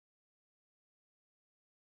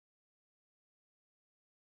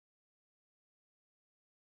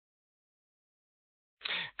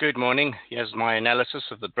Good morning. Here's my analysis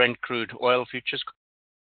of the Brent crude oil futures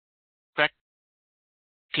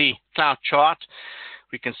cloud chart.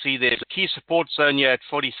 We can see there's a key support zone here at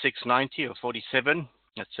 46.90 or 47.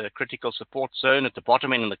 That's a critical support zone at the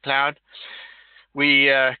bottom end of the cloud. We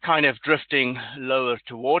are kind of drifting lower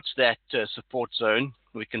towards that support zone.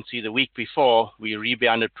 We can see the week before we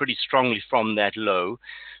rebounded pretty strongly from that low.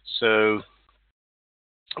 So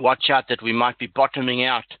watch out that we might be bottoming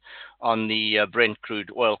out on the Brent crude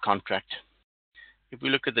oil contract. If we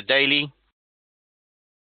look at the daily,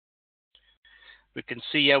 we can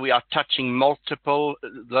see here we are touching multiple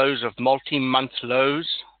lows of multi-month lows.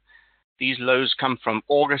 These lows come from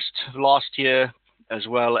August of last year as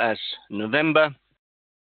well as November.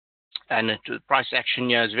 And the price action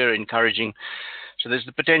here is very encouraging. So there's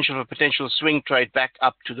the potential for potential swing trade back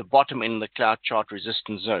up to the bottom end of the cloud chart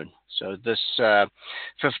resistance zone. So this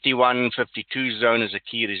 51, 52 zone is a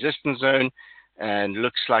key resistance zone, and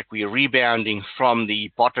looks like we're rebounding from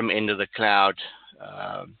the bottom end of the cloud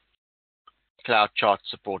chart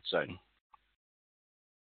support zone.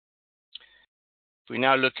 If we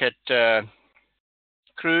now look at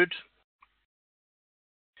crude,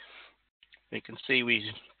 we can see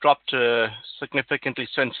we dropped significantly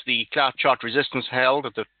since the cloud chart resistance held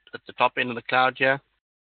at the top end of the cloud here.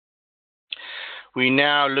 We're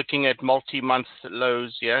now looking at multi-month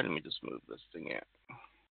lows here. Let me just move this thing here.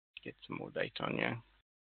 Get some more data on here.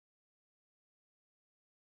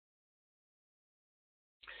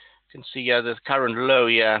 You can see here the current low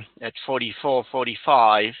here at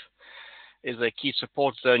 44.45 is a key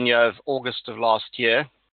support zone here of August of last year,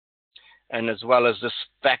 and as well as this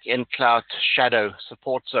back end cloud shadow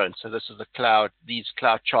support zone. So this is the cloud, these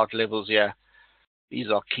cloud chart levels here. These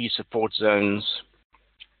are key support zones,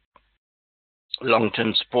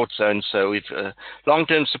 long-term support zones. So we've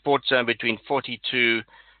long-term support zone between 42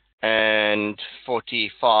 and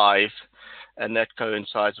 45, and that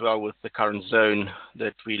coincides well with the current zone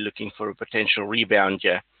that we're looking for a potential rebound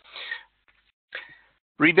here.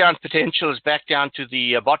 Rebound potential is back down to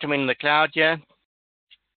the bottom end of the cloud here,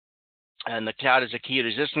 and the cloud is a key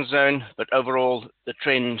resistance zone, but overall the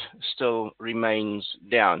trend still remains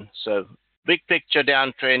down. So big picture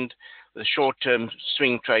downtrend with short-term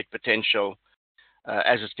swing trade potential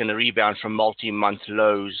as it's going to rebound from multi-month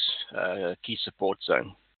lows, key support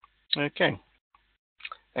zone. Okay.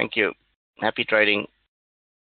 Thank you. Happy trading.